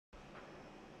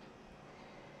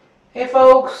Hey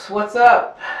folks, what's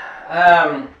up?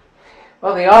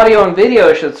 Well, the audio and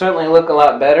video should certainly look a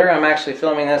lot better. I'm actually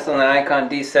filming this on the Nikon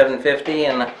D750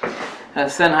 and a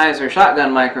Sennheiser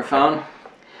shotgun microphone.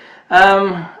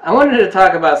 I wanted to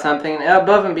talk about something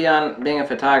above and beyond being a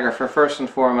photographer. First and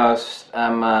foremost,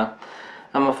 I'm a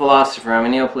philosopher. I'm a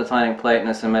Neoplatonic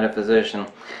Platonist and metaphysician.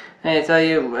 And I tell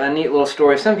you a neat little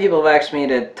story. Some people have asked me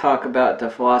to talk about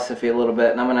philosophy a little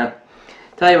bit, and I'm going to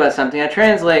tell you about something. I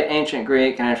translate ancient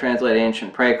Greek and I translate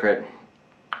ancient Prakrit,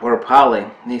 or Pali.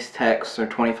 These texts are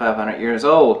 2,500 years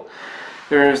old.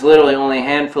 There's literally only a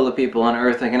handful of people on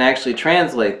earth that can actually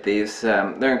translate these.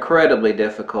 They're incredibly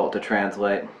difficult to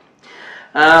translate.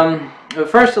 But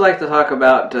first I'd like to talk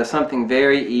about something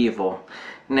very evil.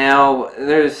 Now,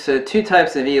 there's two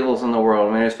types of evils in the world.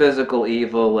 I mean, there's physical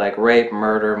evil like rape,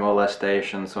 murder,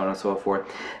 molestation, so on and so forth.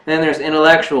 Then there's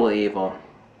intellectual evil,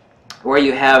 where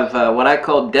you have what I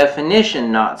call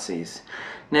definition Nazis.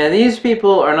 Now, these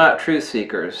people are not truth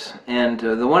seekers, and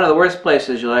one of the worst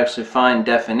places you'll actually find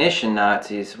definition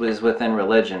Nazis is within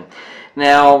religion.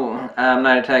 Now, I'm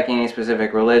not attacking any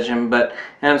specific religion, but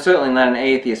I'm certainly not an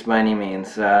atheist by any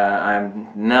means. I'm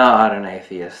not an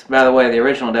atheist. By the way, the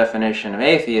original definition of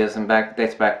atheism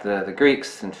dates back to the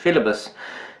Greeks in Philebus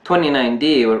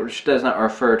 29d, which does not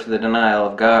refer to the denial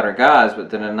of God or gods, but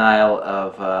the denial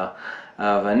of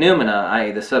noumena,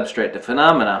 i.e. the substrate to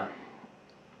phenomena.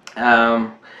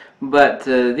 But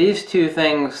these two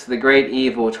things, the great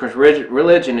evil, which of course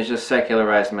religion is just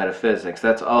secularized metaphysics,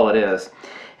 that's all it is.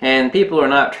 And people are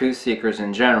not truth seekers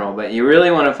in general, but you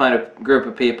really want to find a group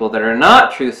of people that are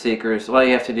not truth seekers. All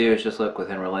you have to do is just look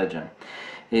within religion.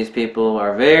 These people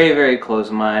are very, very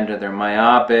close-minded, they're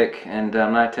myopic, and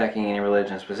I'm not attacking any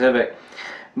religion specific,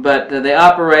 but they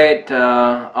operate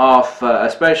off,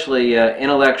 especially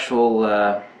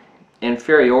intellectual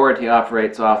inferiority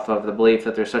operates off of the belief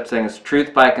that there's such thing as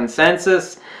truth by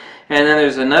consensus. And then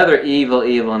there's another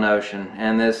evil notion,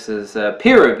 and this is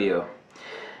peer review.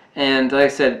 And like I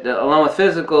said, along with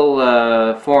physical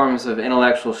forms of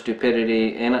intellectual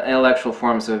stupidity, intellectual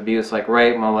forms of abuse like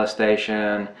rape,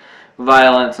 molestation,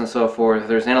 violence, and so forth,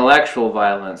 there's intellectual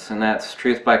violence, and that's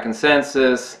truth by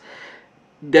consensus,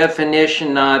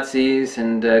 definition Nazis,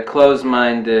 and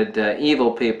closed-minded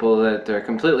evil people that are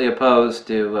completely opposed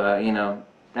to, you know,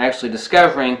 actually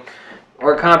discovering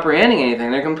or comprehending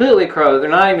anything. They're completely they're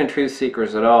not even truth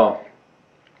seekers at all.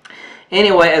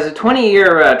 Anyway, as a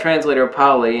 20-year translator of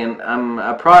Pali, and I'm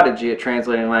a prodigy at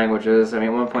translating languages. I mean,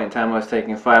 at one point in time I was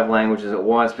taking 5 languages at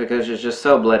once because it's just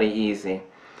so bloody easy.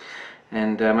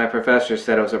 And my professor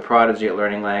said I was a prodigy at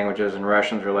learning languages, and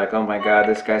Russians were like, oh my god,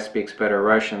 this guy speaks better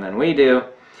Russian than we do.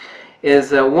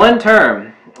 Is one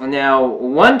term. Now,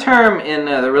 one term in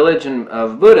the religion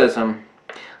of Buddhism,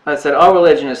 I said all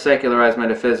religion is secularized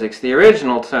metaphysics. The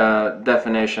original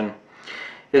definition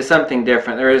is something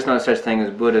different. There is no such thing as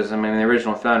Buddhism. I mean, the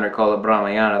original founder called it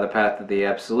Brahmayana, the path of the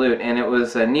absolute, and it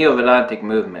was a Neo-Vedantic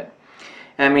movement.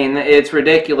 I mean, it's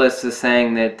ridiculous as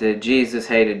saying that Jesus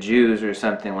hated Jews or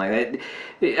something like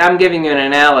that. I'm giving you an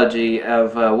analogy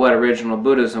of what original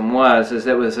Buddhism was, is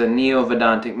it was a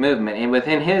Neo-Vedantic movement. And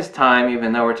within his time,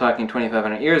 even though we're talking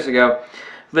 2,500 years ago,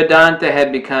 Vedanta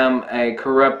had become a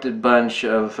corrupted bunch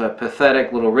of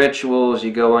pathetic little rituals.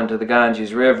 You go onto the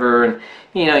Ganges River and,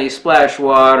 you know, you splash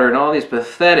water, and all these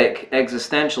pathetic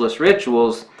existentialist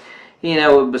rituals, you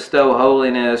know, would bestow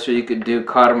holiness, or you could do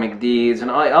karmic deeds,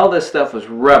 and all this stuff was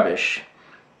rubbish.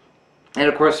 And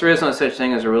of course there is no such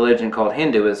thing as a religion called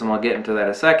Hinduism. I'll get into that in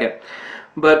a second.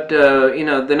 But, you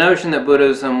know, the notion that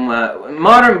Buddhism,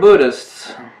 modern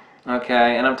Buddhists,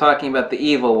 okay, and I'm talking about the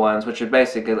evil ones, which are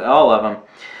basically all of them,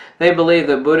 they believe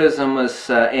that Buddhism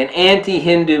was an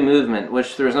anti-Hindu movement,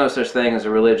 which there's no such thing as a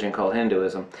religion called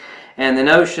Hinduism. And the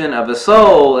notion of a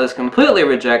soul is completely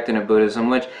rejected in Buddhism,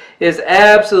 which is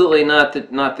absolutely not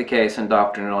the case in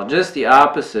doctrine at all. Just the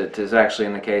opposite is actually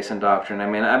in the case in doctrine. I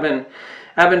mean,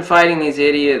 I've been fighting these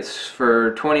idiots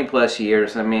for 20+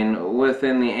 years. I mean,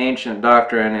 within the ancient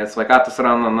doctrine, it's like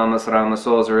Atasaranam Namasaranam, the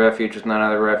soul is a refuge, is none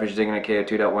other refuge, Digna Kaya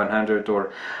 2.100,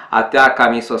 or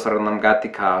Atyakamiso Saranam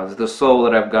Gatika, the soul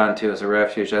that I've gone to is a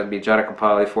refuge. That would be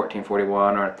Jarakapali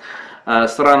 1441, or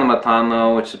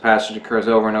Saranamatano, which the passage occurs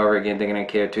over and over again, Digna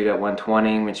Kaya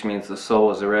 2.120, which means the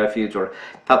soul is a refuge, or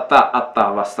Tata Atta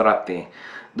Vasrati,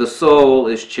 the soul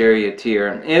is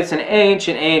charioteer. It's an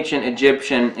ancient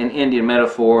Egyptian and Indian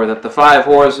metaphor that the 5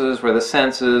 horses were the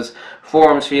senses,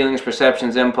 forms, feelings,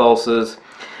 perceptions, impulses.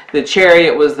 The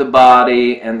chariot was the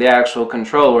body and the actual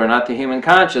controller, not the human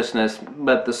consciousness,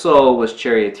 but the soul was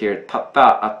charioteer,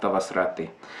 Tata Atta Vasrati,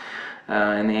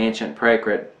 in the ancient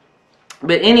Prakrit.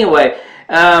 But anyway,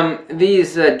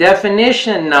 These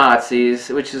definition Nazis,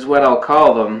 which is what I'll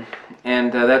call them,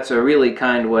 and that's a really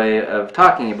kind way of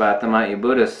talking about them, i.e.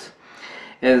 Buddhists,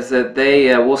 is that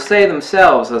they will say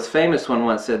themselves, this famous one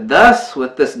once said, thus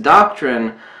with this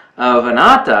doctrine of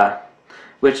anatta,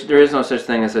 which there is no such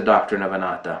thing as a doctrine of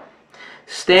anatta,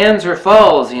 stands or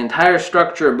falls the entire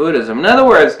structure of Buddhism. In other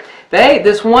words,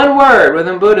 this one word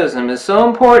within Buddhism is so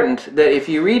important that if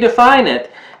you redefine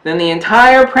it, then the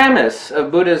entire premise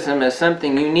of Buddhism as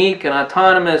something unique and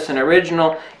autonomous and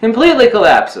original completely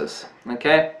collapses.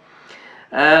 Okay?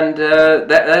 And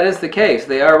that is the case.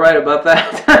 They are right about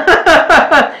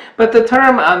that. But the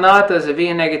term anatta is a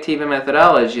via negativa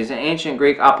methodology. It's an ancient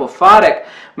Greek apophatic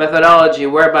methodology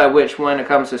whereby which one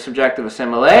comes to subjective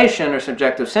assimilation or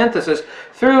subjective synthesis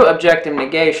through objective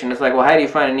negation. It's like, well, how do you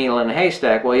find a needle in a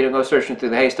haystack? Well, you don't go searching through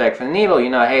the haystack for the needle. You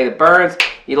know, hey, it burns,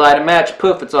 you light a match,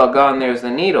 poof, it's all gone, there's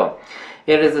the needle.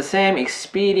 It is the same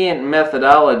expedient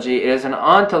methodology. It is an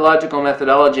ontological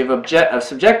methodology of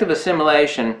subjective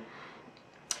assimilation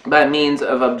by means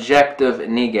of objective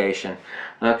negation.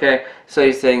 Okay, so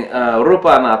you're saying Rupa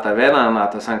Anatta, Veda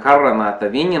Anatta, Sankara Anatta,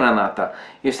 Vijnana Anatta.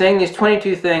 You're saying these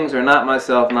 22 things are not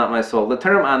myself, not my soul. The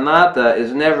term Anatta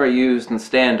is never used in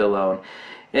standalone.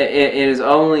 It is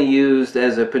only used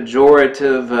as a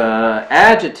pejorative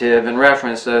adjective in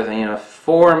reference to,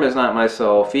 form is not my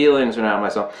soul, feelings are not my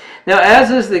soul. Now,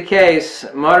 as is the case,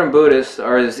 modern Buddhists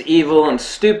are as evil and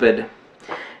stupid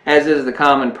as is the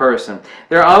common person.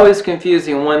 They're always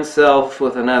confusing oneself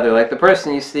with another. Like the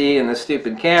person you see in the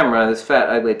stupid camera, this fat,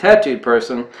 ugly, tattooed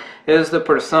person, is the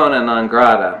persona non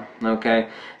grata. Okay?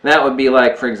 That would be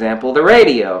like, for example, the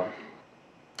radio.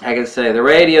 I could say the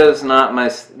radio is not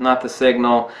the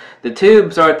signal. The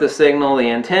tubes aren't the signal.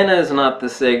 The antenna is not the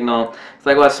signal. It's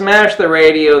like, well, I smashed the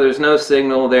radio. There's no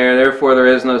signal there. Therefore, there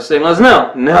is no signal.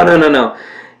 No.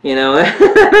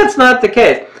 That's not the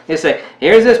case. You say,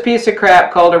 here's this piece of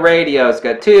crap called a radio. It's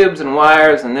got tubes and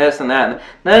wires and this and that.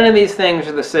 None of these things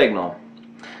are the signal.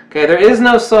 Okay, there is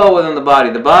no soul within the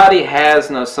body. The body has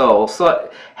no soul. So,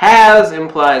 has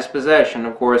implies possession,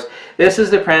 of course. This is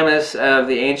the premise of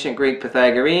the ancient Greek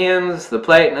Pythagoreans, the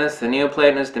Platonists, the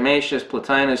Neoplatonists, Damascus,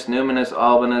 Plotinus, Numinus,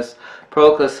 Albanus,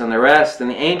 Proclus, and the rest. In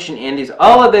the ancient Indies,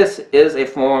 all of this is a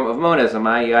form of monism,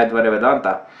 i.e. Advaita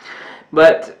Vedanta.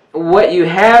 But what you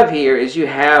have here is you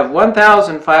have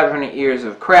 1,500 years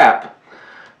of crap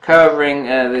covering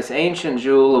this ancient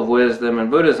jewel of wisdom,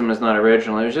 and Buddhism is not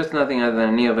original. It was just nothing other than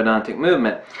a Neo-Vedantic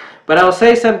movement. But I'll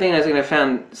say something that's going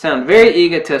to sound very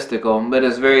egotistical, but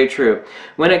is very true.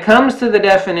 When it comes to the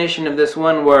definition of this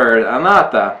one word,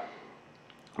 anatta,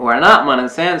 or anatman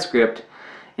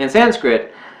in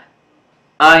Sanskrit,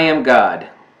 I am God.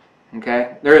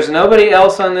 Okay? There is nobody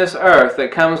else on this earth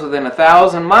that comes within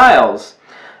 1,000 miles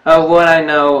of what I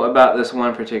know about this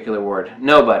one particular word.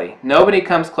 Nobody. Nobody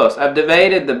comes close. I've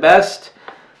debated the best,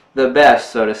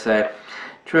 so to say,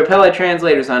 Tripele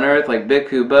translators on earth like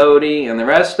Bhikkhu Bodhi and the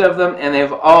rest of them, and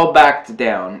they've all backed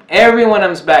down. Every one of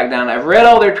them's backed down. I've read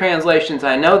all their translations.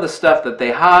 I know the stuff that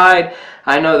they hide.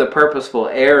 I know the purposeful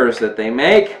errors that they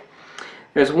make.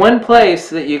 There's one place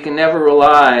that you can never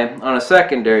rely on a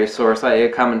secondary source, i.e.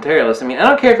 a commentarist. I mean, I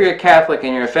don't care if you're a Catholic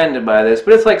and you're offended by this,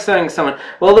 but it's like saying to someone,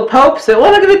 well, the Pope said, well,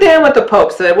 I don't give a damn what the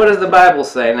Pope said. What does the Bible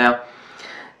say? Now,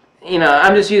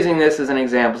 I'm just using this as an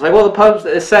example. It's like, well, the Pope's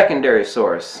a secondary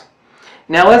source.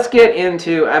 Now, let's get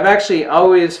into, I've actually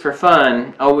always, for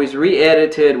fun, always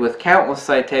re-edited with countless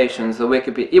citations the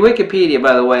Wikipedia. Wikipedia,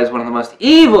 by the way, is one of the most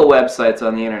evil websites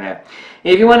on the internet.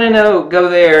 If you want to know, go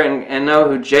there and know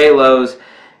who J-Lo's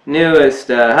newest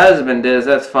husband is,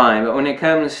 that's fine. But when it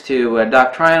comes to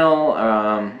doctrinal,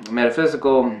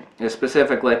 metaphysical,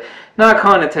 specifically, not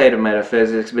connotative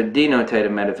metaphysics, but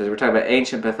denotative metaphysics, we're talking about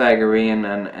ancient Pythagorean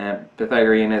and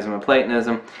Pythagoreanism and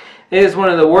Platonism, it is one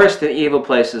of the worst and evil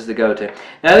places to go to.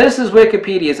 Now, this is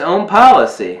Wikipedia's own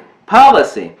policy.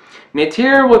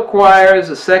 Material requires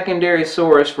a secondary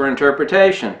source for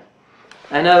interpretation.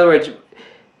 In other words,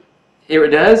 it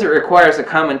requires a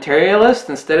commentarist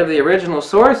instead of the original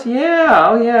source? Yeah,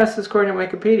 oh yes, it's according to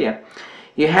Wikipedia.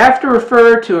 You have to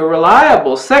refer to a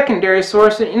reliable secondary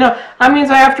source. That means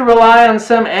I have to rely on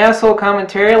some asshole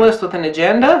commentarist with an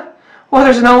agenda? Well,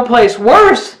 there's no place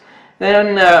worse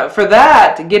than for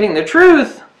that, getting the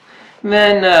truth,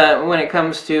 than when it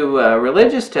comes to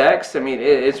religious texts. I mean,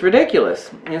 it's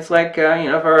ridiculous. It's like, if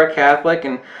I were a Catholic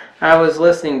and I was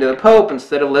listening to the Pope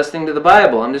instead of listening to the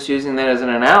Bible. I'm just using that as an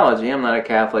analogy. I'm not a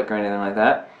Catholic or anything like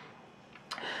that.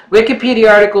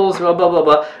 Wikipedia articles, blah, blah, blah,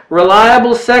 blah.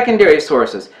 Reliable secondary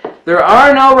sources. There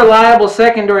are no reliable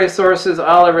secondary sources a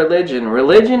la religion.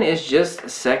 Religion is just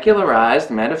secularized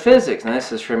metaphysics. And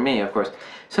this is from me, of course.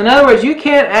 So in other words, you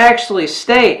can't actually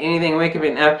state anything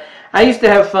Wikipedia. Now, I used to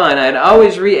have fun. I'd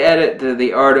always re-edit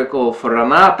the article for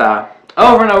Anata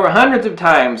over and over hundreds of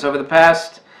times over the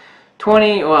past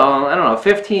 20, well, I don't know,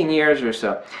 15 years or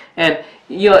so. And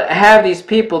you'll have these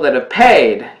people that have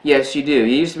paid. Yes, you do.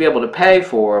 You used to be able to pay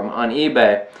for them on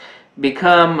eBay.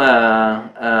 Become,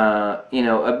 you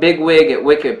know, a big wig at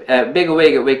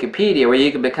Wikipedia, where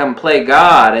you could become play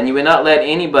God, and you would not let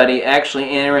anybody actually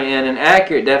enter in an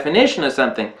accurate definition of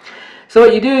something. So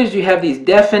what you do is you have these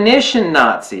definition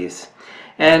Nazis,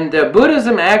 and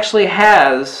Buddhism actually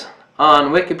has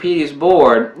on Wikipedia's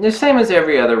board, the same as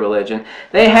every other religion,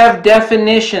 they have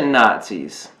definition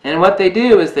Nazis. And what they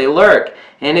do is they lurk.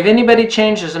 And if anybody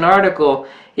changes an article,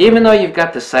 even though you've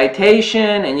got the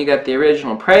citation and you got the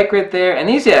original Prakrit there, and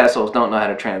these assholes don't know how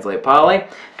to translate Pali.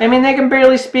 I mean, they can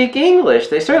barely speak English.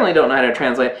 They certainly don't know how to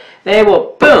translate. They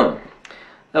will, boom,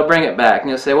 they'll bring it back. And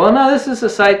you'll say, well, no, this is a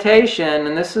citation,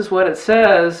 and this is what it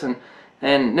says,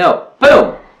 and no,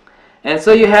 boom. And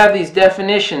so you have these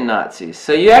definition Nazis.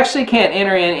 So you actually can't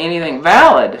enter in anything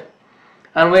valid.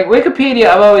 On Wikipedia,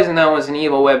 I've always known was an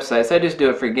evil website, so I just do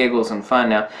it for giggles and fun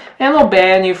now. And they'll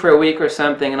ban you for a week or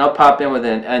something, and I'll pop in with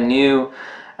a new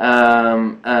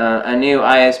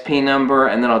ISP number,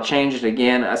 and then I'll change it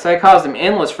again. So I cause them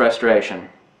endless frustration.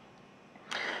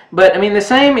 But I mean, the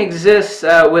same exists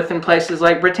within places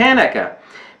like Britannica.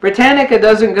 Britannica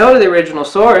doesn't go to the original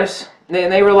source.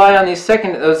 They rely on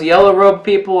those yellow robe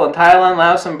people in Thailand,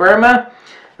 Laos, and Burma.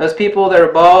 Those people that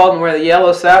are bald and wear the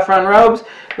yellow saffron robes,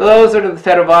 those are the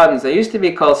Theravadins. They used to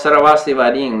be called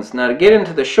Sarvastivadins. Now, to get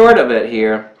into the short of it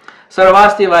here,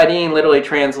 Sarvastivadin literally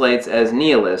translates as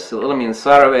nihilist. It literally means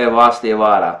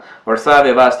Sarvevastivada, or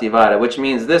Savevastivada, which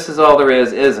means this is all there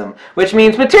is, ism, which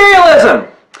means materialism.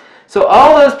 So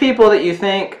all those people that you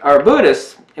think are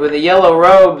Buddhists with the yellow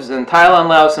robes in Thailand,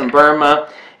 Laos, and Burma,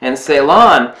 and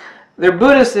Ceylon, they're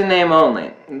Buddhists in name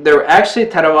only. They're actually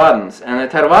Theravadins, and the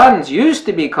Theravadins used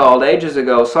to be called, ages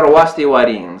ago,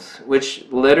 Sarvastivadins, which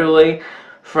literally,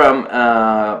 from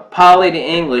Pali to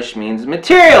English, means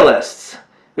materialists,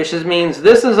 which means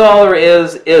this is all there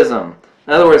is, ism.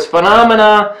 In other words,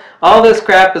 phenomena, all this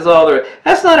crap is all there is.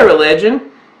 That's not a religion.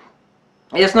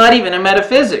 It's not even a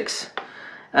metaphysics.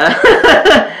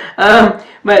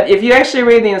 But if you actually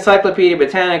read the Encyclopedia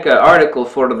Britannica article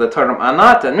for the term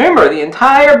anatta, remember, the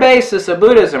entire basis of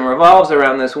Buddhism revolves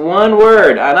around this one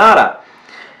word, anatta.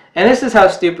 And this is how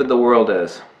stupid the world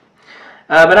is.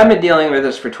 But I've been dealing with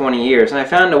this for 20 years, and I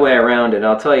found a way around it.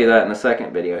 I'll tell you that in the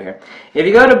second video here. If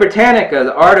you go to Britannica,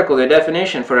 the article, the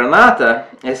definition for anatta,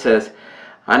 it says,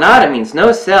 anatta means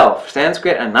no self,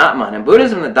 Sanskrit anatman. In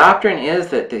Buddhism, the doctrine is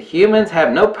that the humans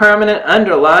have no permanent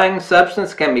underlying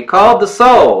substance can be called the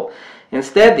soul.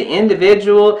 Instead, the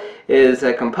individual is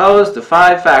composed of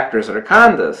 5 factors, or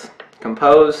khandhas.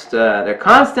 They're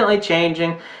constantly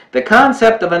changing. The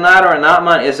concept of anatta or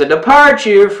anatman is a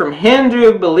departure from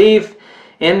Hindu belief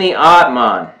in the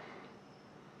Atman.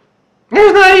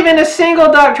 There's not even a single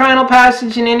doctrinal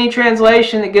passage in any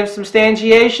translation that gives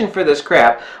substantiation for this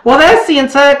crap. Well, that's the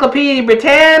Encyclopedia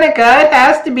Britannica. It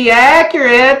has to be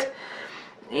accurate.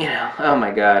 You know, oh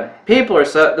my God.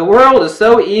 The world is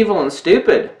so evil and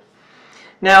stupid.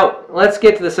 Now, let's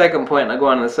get to the second point, and I'll go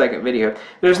on to the second video.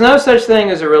 There's no such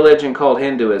thing as a religion called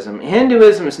Hinduism.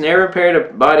 Hinduism has never appeared a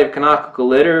body of canonical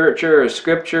literature or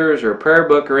scriptures or a prayer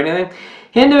book or anything.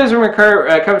 Hinduism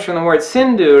comes from the word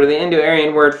Sindhu, or the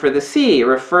Indo-Aryan word for the sea. It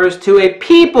refers to a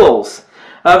peoples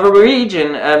of a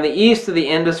region of the east of the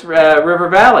Indus River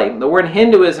Valley. The word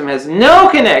Hinduism has no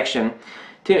connection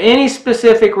to any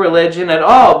specific religion at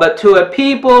all, but to a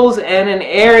peoples and an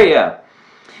area.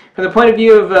 From the point of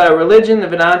view of religion, the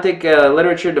Vedantic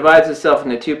literature divides itself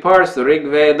into 2 parts, the Rig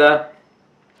Veda,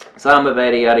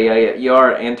 Samaveda, yada yada. You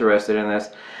are interested in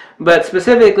this. But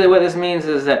specifically what this means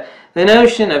is that the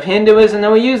notion of Hinduism,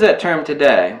 and we use that term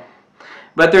today,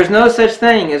 but there's no such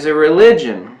thing as a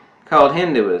religion called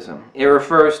Hinduism. It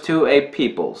refers to a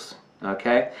peoples,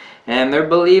 okay? And their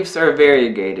beliefs are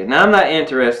variegated. Now, I'm not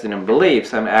interested in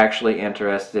beliefs. I'm actually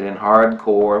interested in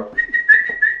hardcore.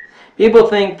 People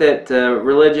think that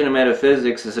religion and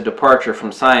metaphysics is a departure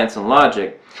from science and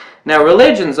logic. Now,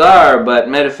 religions are, but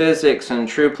metaphysics and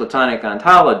true Platonic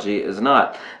ontology is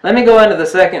not. Let me go into the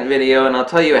second video, and I'll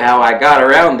tell you how I got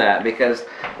around that, because,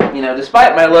 you know,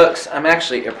 despite my looks, I'm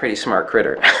actually a pretty smart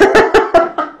critter.